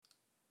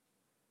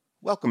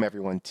Welcome,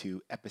 everyone,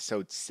 to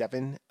episode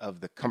 7 of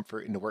the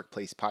Comfort in the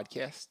Workplace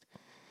podcast.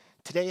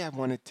 Today, I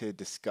wanted to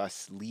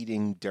discuss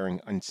leading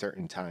during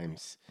uncertain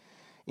times.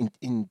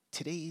 In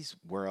today's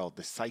world,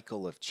 the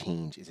cycle of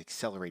change is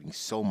accelerating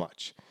so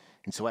much.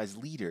 And so, as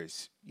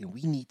leaders,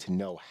 we need to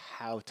know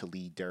how to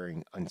lead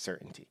during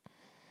uncertainty.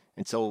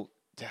 And so,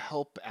 to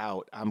help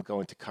out, I'm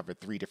going to cover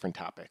three different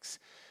topics.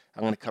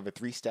 I'm going to cover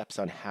three steps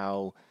on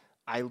how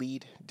I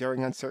lead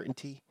during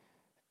uncertainty.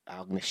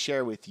 I'm going to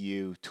share with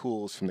you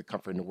tools from the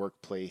comfort in the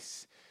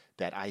workplace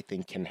that I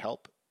think can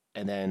help.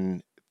 And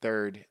then,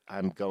 third,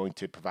 I'm going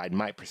to provide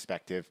my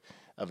perspective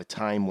of a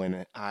time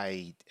when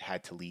I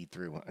had to lead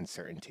through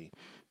uncertainty.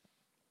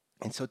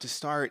 And so, to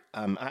start,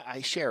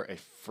 I share a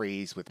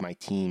phrase with my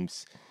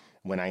teams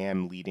when I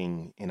am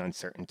leading in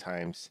uncertain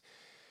times.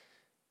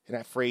 And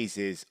that phrase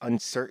is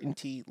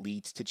uncertainty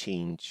leads to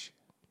change,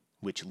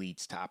 which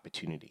leads to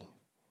opportunity.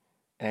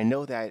 And I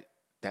know that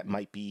that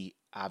might be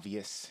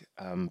obvious,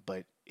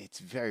 but it's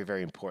very,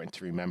 very important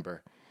to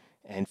remember.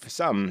 And for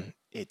some,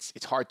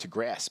 it's hard to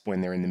grasp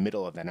when they're in the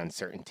middle of that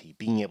uncertainty.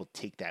 Being able to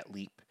take that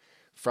leap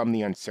from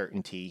the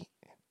uncertainty,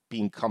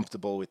 being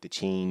comfortable with the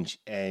change,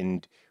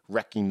 and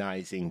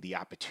recognizing the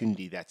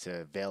opportunity that's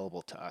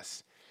available to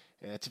us.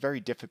 It's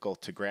very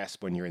difficult to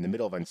grasp when you're in the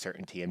middle of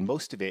uncertainty, and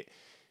most of it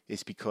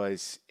is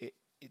because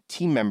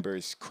team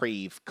members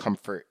crave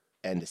comfort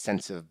and a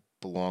sense of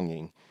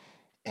belonging,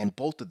 and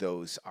both of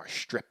those are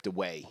stripped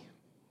away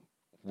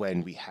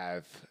when we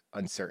have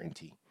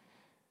uncertainty.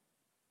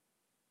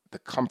 The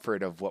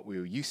comfort of what we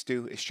were used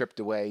to is stripped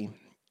away.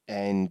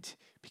 And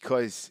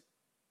because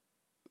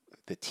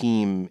the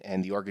team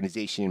and the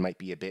organization might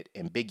be a bit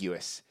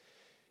ambiguous,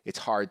 it's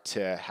hard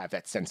to have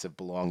that sense of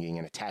belonging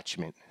and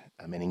attachment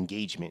and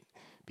engagement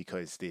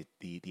because the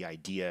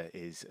idea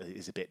is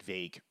a bit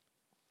vague.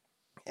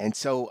 And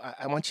so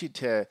I want you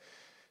to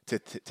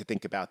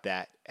think about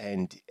that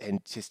and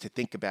just to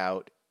think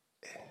about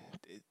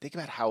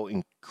how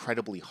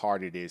incredibly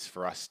hard it is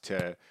for us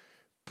to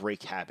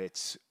break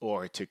habits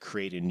or to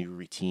create a new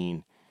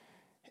routine.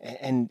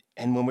 And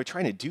when we're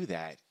trying to do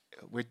that,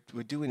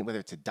 we're doing it whether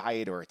it's a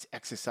diet or it's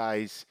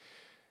exercise,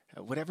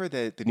 whatever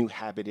the new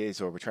habit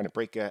is, or we're trying to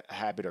break a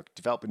habit or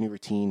develop a new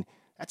routine.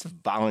 That's a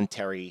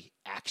voluntary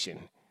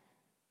action.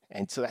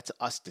 And so that's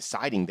us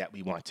deciding that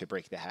we want to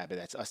break the habit.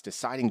 That's us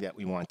deciding that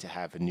we want to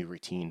have a new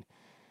routine.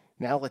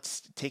 Now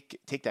let's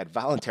take that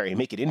voluntary and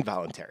make it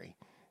involuntary.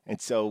 And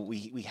so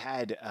we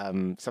had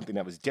something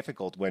that was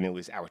difficult when it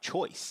was our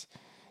choice.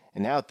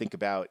 And now think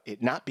about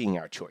it not being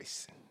our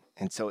choice.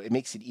 And so it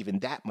makes it even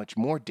that much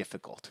more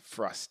difficult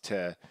for us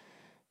to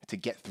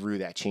get through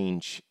that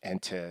change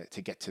and to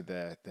get to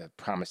the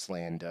promised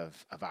land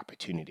of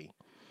opportunity.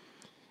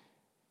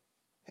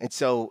 And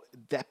so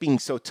that being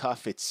so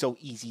tough, it's so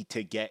easy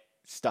to get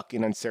stuck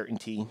in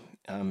uncertainty,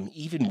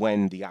 even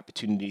when the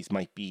opportunities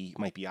might be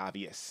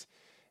obvious.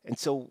 And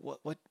so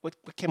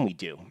what can we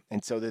do?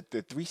 And so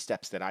the three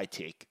steps that I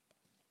take,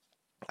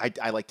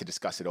 I like to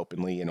discuss it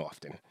openly and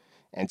often.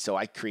 And so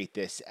I create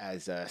this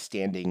as a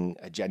standing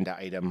agenda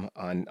item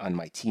on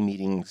my team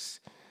meetings,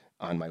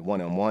 on my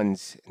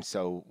one-on-ones. And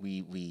so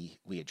we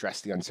address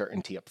the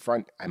uncertainty up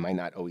front. I might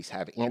not always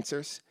have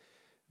answers,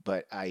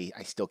 but I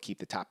still keep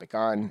the topic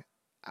on.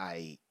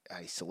 I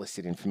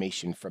solicit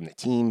information from the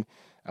team.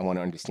 I want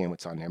to understand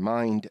what's on their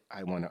mind.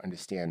 I want to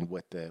understand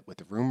what the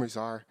rumors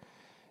are.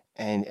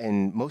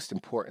 And most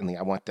importantly,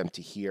 I want them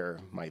to hear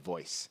my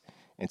voice.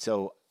 And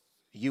so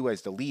you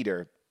as the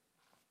leader,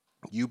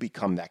 you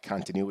become that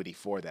continuity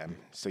for them.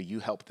 So you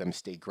help them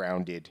stay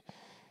grounded.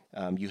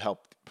 You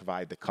help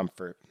provide the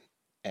comfort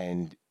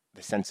and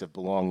the sense of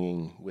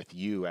belonging with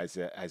you as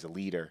a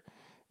leader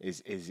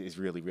is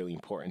really, really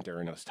important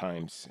during those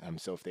times.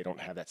 So if they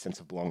don't have that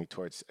sense of belonging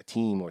towards a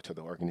team or to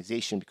the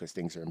organization because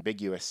things are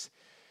ambiguous,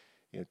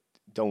 you know,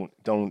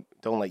 don't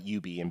let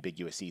you be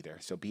ambiguous either.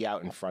 So be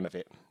out in front of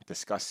it,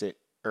 discuss it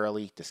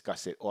early,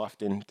 discuss it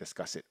often,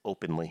 discuss it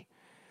openly.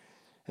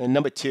 And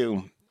number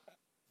two,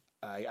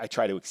 I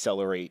try to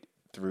accelerate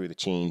through the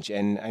change.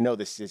 And I know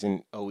this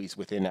isn't always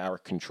within our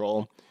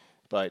control,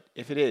 but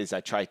if it is, I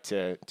try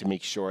to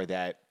make sure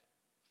that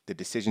the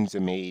decisions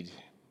are made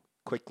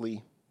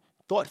quickly,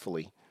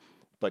 thoughtfully,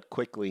 but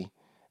quickly.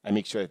 I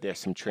make sure that there's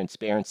some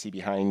transparency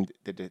behind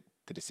the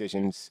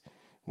decisions.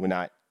 We're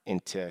not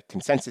into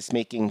consensus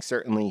making,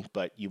 certainly,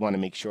 but you want to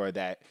make sure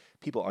that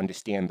people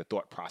understand the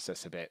thought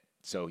process of it.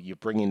 So you're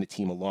bringing the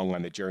team along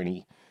on the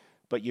journey,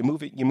 but you're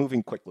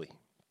moving quickly.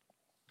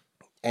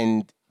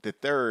 And the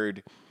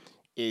third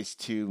is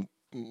to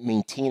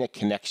maintain a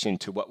connection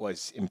to what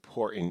was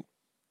important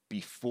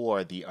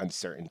before the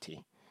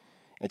uncertainty.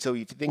 And so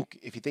if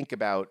you think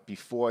about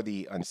before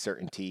the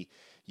uncertainty,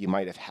 you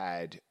might have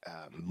had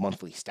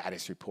monthly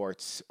status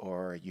reports,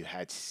 or you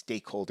had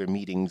stakeholder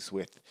meetings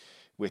with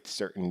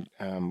certain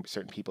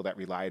people that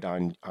relied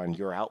on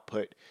your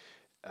output.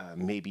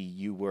 Maybe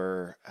you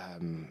were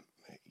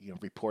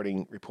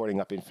reporting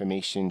up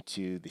information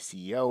to the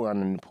CEO on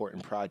an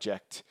important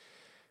project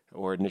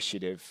or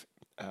initiative.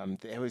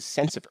 There was a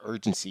sense of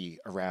urgency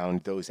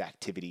around those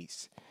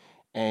activities.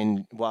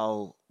 And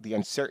while the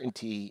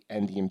uncertainty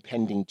and the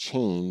impending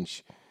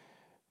change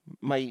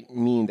might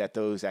mean that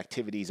those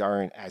activities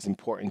aren't as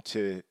important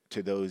to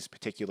those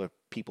particular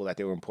people that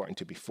they were important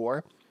to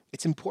before,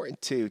 it's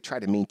important to try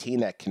to maintain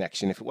that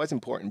connection. If it was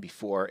important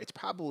before, it's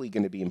probably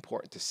going to be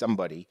important to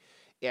somebody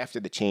after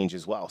the change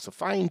as well. So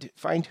find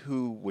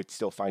who would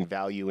still find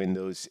value in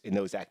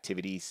those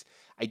activities.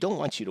 I don't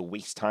want you to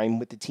waste time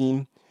with the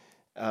team,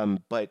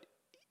 but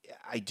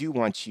I do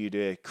want you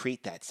to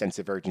create that sense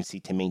of urgency,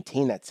 to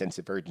maintain that sense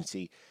of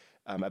urgency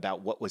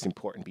about what was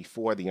important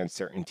before the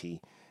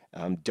uncertainty,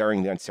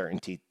 during the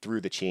uncertainty,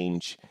 through the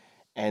change.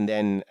 And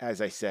then,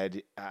 as I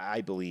said,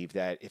 I believe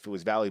that if it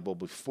was valuable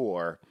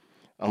before,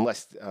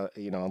 unless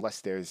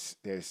there's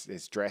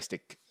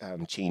drastic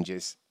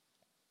changes,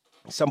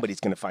 somebody's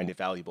going to find it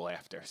valuable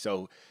after.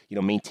 So,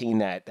 maintain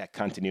that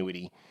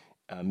continuity.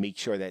 Make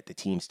sure that the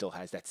team still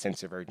has that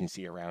sense of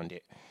urgency around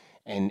it,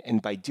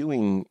 and by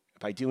doing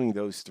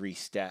those three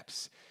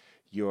steps,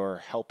 you're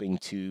helping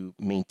to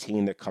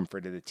maintain the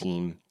comfort of the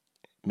team,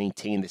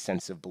 maintain the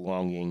sense of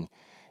belonging,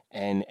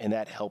 and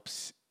that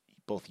helps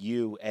both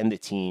you and the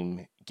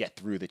team get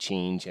through the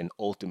change and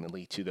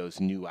ultimately to those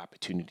new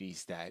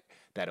opportunities that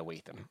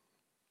await them.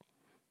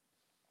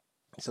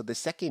 So the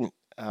second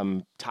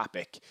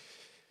topic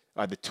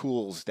are the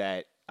tools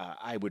that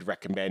I would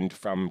recommend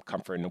from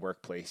Comfort in the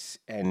Workplace.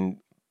 And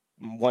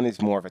one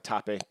is more of a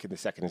topic, and the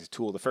second is a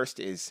tool. The first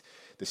is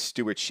the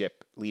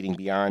stewardship leading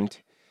beyond,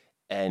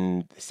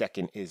 and the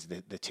second is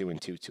the two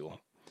and two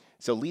tool.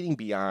 So leading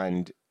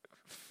beyond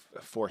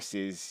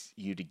forces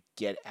you to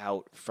get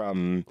out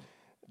from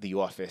the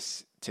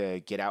office,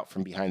 to get out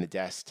from behind the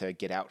desk, to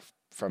get out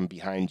from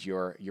behind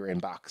your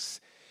inbox,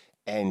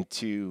 and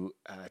to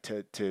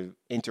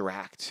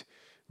interact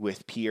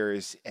with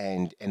peers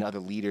and other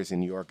leaders in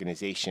the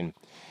organization.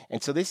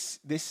 And so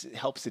this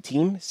helps the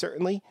team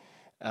certainly.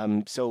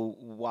 So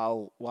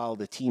while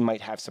the team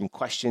might have some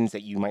questions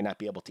that you might not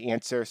be able to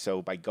answer,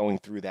 so by going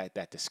through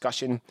that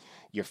discussion,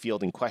 you're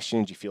fielding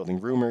questions, you're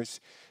fielding rumors.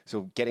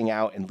 So getting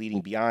out and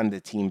leading beyond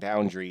the team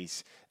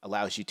boundaries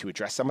allows you to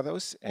address some of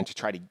those and to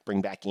try to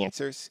bring back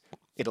answers.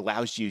 It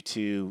allows you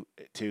to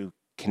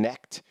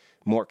connect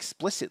more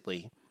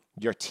explicitly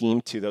your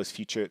team to those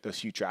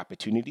future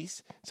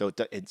opportunities. So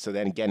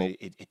then again,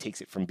 it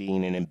takes it from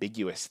being an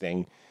ambiguous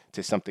thing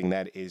to something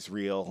that is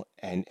real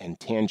and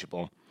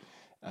tangible.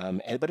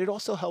 But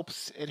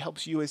it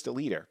helps you as the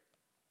leader.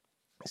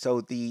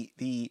 So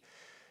the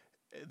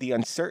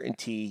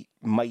uncertainty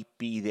might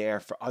be there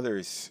for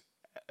others,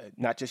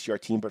 not just your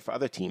team, but for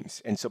other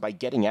teams. And so by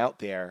getting out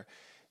there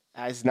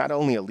as not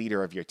only a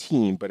leader of your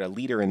team, but a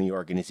leader in the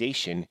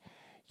organization,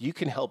 you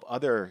can help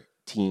other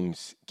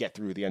teams get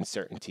through the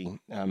uncertainty.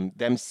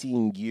 Them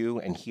seeing you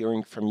and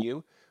hearing from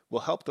you will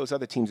help those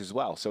other teams as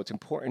well. So it's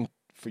important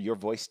for your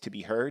voice to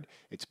be heard.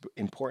 It's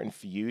important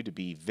for you to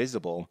be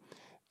visible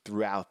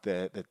throughout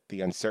the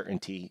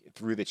uncertainty,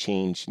 through the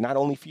change, not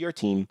only for your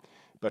team,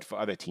 but for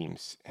other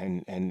teams.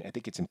 And I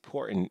think it's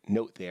important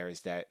note there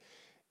is that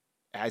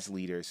as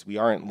leaders, we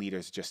aren't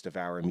leaders just of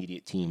our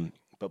immediate team,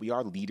 but we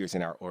are leaders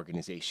in our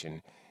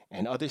organization.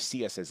 And others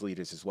see us as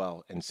leaders as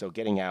well. And so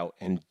getting out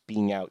and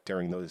being out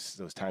during those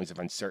times of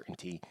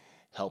uncertainty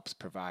helps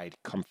provide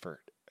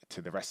comfort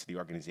to the rest of the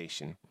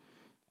organization.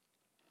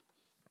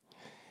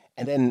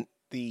 And then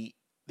the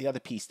other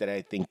piece that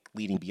I think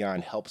Leading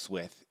Beyond helps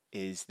with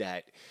is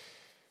that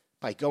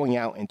by going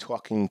out and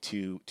talking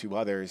to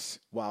others,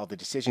 while the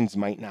decisions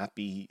might not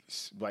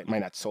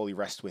solely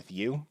rest with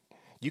you,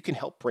 you can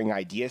help bring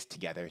ideas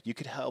together. You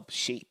could help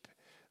shape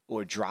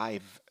or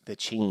drive the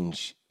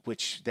change,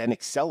 which then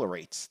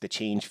accelerates the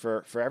change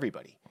for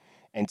everybody.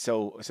 And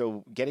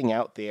so getting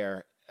out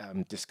there,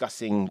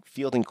 discussing,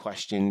 fielding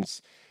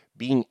questions,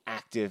 being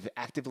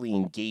actively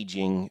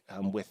engaging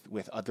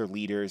with other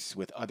leaders,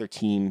 with other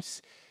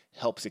teams,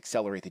 helps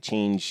accelerate the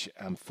change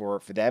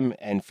for them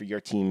and for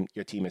your team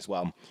as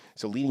well.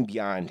 So leading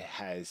beyond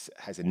has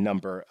a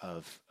number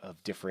of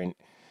different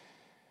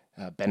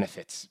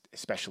benefits,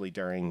 especially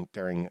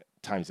during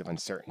times of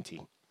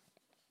uncertainty.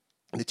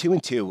 The two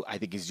and two, I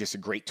think, is just a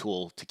great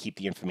tool to keep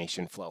the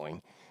information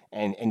flowing.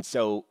 And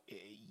so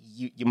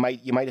you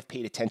might have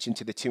paid attention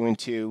to the two and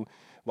two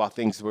while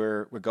things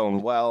were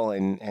going well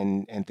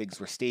and things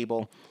were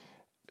stable.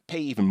 Pay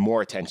even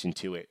more attention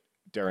to it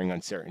during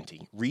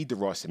uncertainty. Read the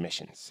raw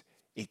submissions.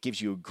 It gives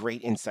you a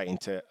great insight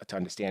into to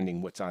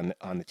understanding what's on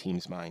the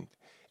team's mind.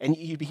 And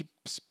you'd be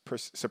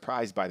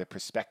surprised by the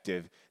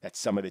perspective that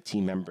some of the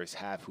team members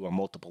have who are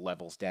multiple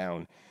levels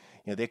down.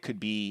 There could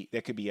be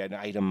an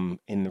item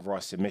in the raw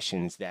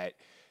submissions that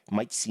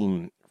might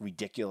seem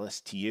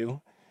ridiculous to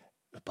you,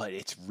 but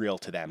it's real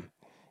to them.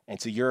 And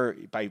so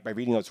by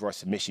reading those raw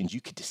submissions, you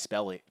could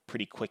dispel it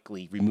pretty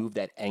quickly, remove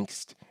that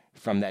angst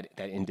from that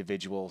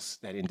individual's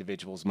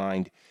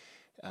mind.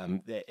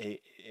 And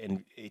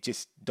it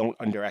just don't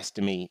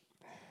underestimate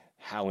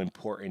how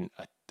important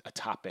a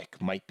topic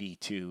might be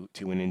to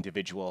an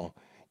individual.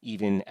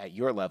 Even at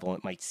your level,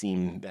 it might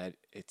seem that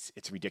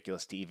it's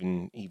ridiculous to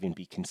even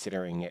be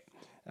considering it.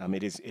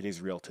 it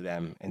is real to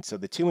them. And so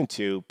the 2 and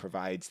 2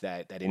 provides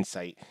that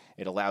insight.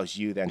 It allows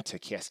you then to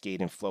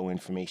cascade and flow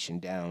information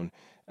down,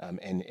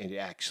 and it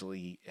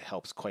actually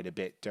helps quite a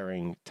bit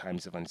during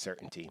times of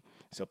uncertainty.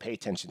 So pay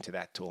attention to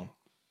that tool.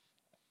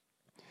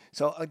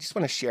 So I just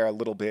want to share a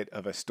little bit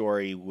of a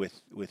story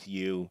with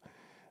you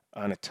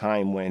on a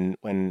time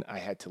when I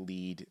had to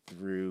lead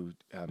through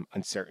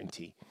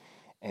uncertainty.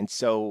 And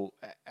so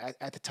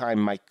at the time,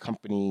 my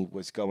company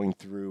was going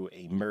through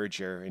a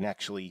merger, and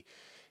actually,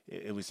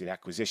 it was an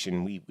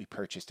acquisition. We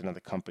purchased another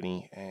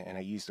company, and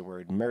I use the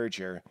word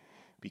merger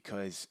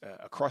because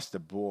across the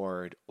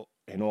board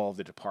in all of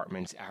the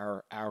departments,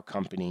 our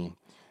company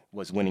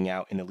was winning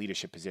out in the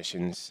leadership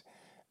positions,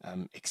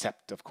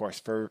 except of course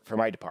for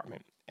my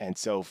department. And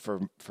so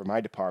for my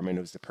department,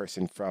 it was the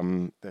person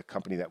from the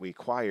company that we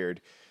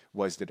acquired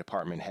was the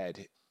department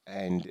head,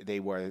 and they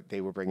were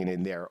bringing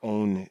in their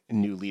own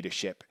new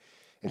leadership.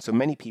 And so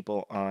many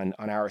people on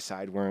our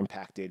side were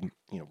impacted.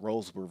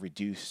 Roles were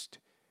reduced,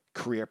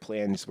 career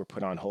plans were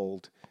put on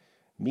hold.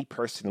 Me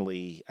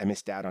personally, I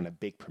missed out on a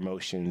big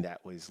promotion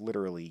that was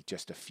literally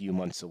just a few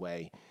months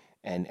away,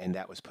 and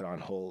that was put on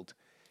hold.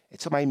 And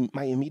so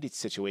my immediate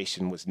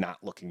situation was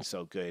not looking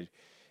so good,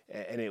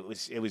 and it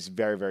was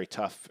very very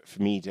tough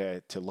for me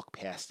to look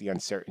past the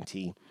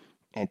uncertainty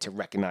and to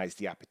recognize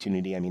the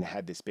opportunity. I mean, I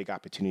had this big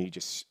opportunity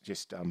just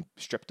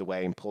stripped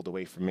away and pulled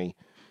away from me,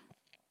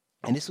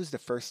 and this was the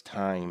first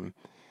time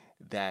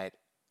that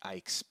I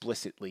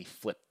explicitly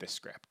flipped the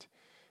script.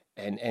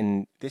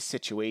 And this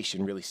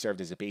situation really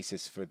served as a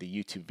basis for the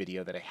YouTube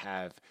video that I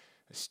have,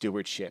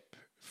 Stewardship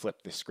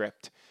Flip the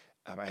Script.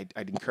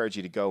 I'd encourage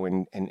you to go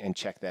and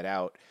check that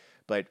out.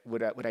 But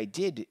what I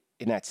did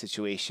in that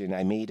situation,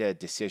 I made a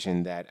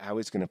decision that I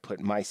was going to put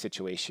my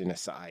situation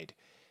aside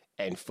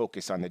and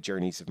focus on the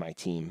journeys of my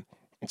team.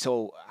 And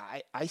so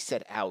I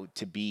set out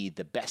to be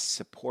the best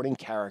supporting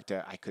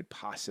character I could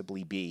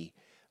possibly be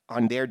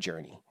on their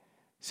journey.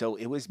 So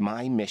it was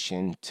my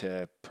mission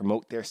to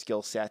promote their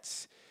skill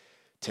sets,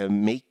 to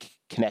make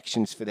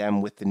connections for them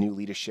with the new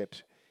leadership,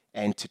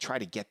 and to try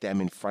to get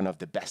them in front of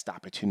the best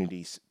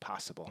opportunities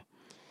possible.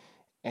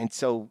 And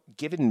so,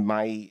 given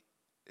my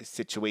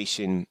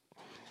situation,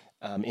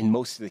 in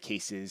most of the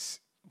cases,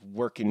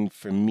 working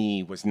for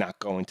me was not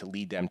going to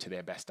lead them to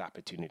their best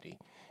opportunity.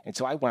 And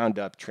so I wound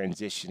up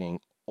transitioning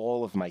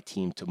all of my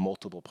team to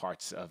multiple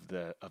parts of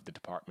the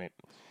department.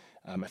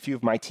 A few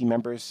of my team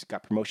members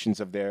got promotions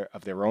of their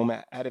own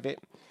out of it,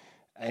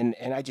 and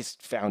I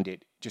just found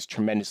it just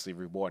tremendously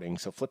rewarding.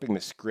 So flipping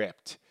the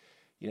script,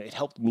 it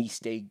helped me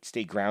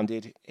stay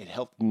grounded. It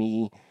helped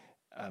me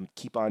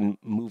keep on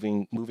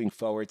moving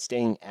forward,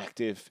 staying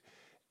active.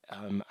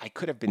 I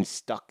could have been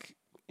stuck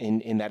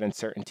in that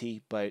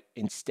uncertainty, but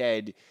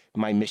instead,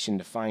 my mission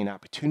to find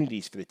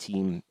opportunities for the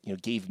team,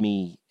 gave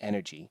me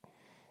energy.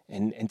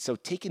 And so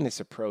taking this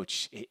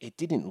approach, it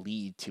didn't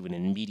lead to an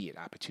immediate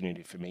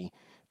opportunity for me,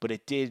 but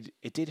it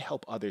did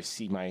help others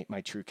see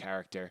my true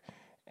character.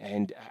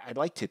 And I'd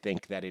like to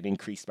think that it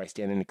increased my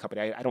standing in the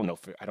company. I don't know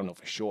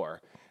for sure.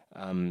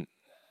 Um,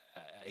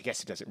 I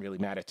guess it doesn't really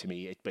matter to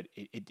me, but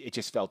it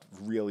just felt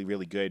really,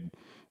 really good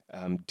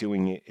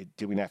doing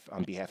that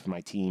on behalf of my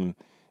team.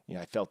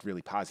 I felt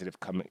really positive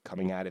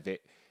coming out of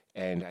it,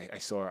 and I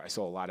saw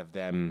a lot of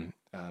them,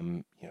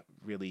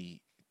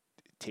 really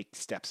take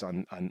steps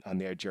on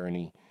their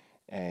journey,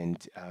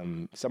 and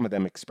some of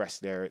them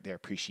expressed their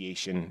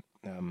appreciation,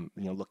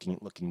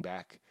 looking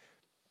back.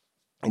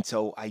 And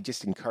so I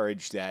just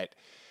encourage that,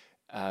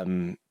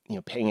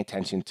 paying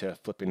attention to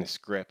flipping the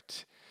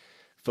script,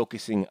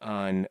 focusing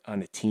on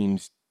a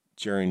team's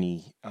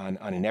journey on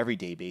an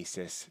everyday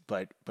basis,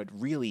 but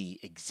really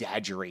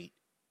exaggerate,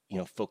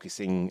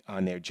 focusing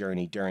on their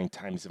journey during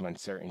times of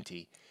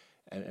uncertainty.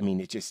 I mean,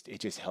 it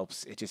just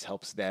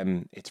helps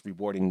them. It's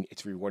rewarding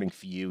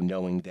for you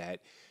knowing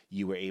that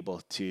you were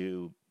able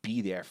to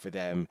be there for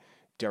them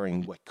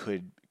during what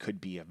could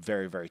be a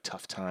very very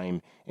tough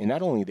time in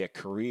not only their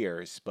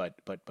careers but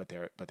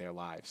their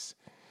lives.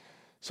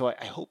 So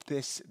I hope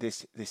this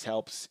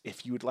helps.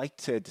 If you would like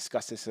to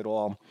discuss this at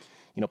all,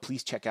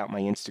 please check out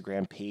my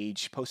Instagram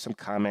page, post some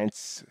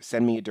comments,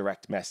 send me a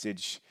direct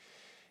message,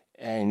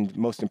 and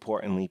most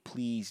importantly,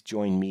 please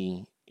join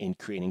me in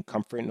creating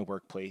comfort in the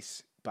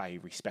workplace by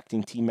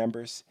respecting team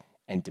members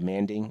and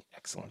demanding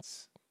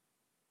excellence.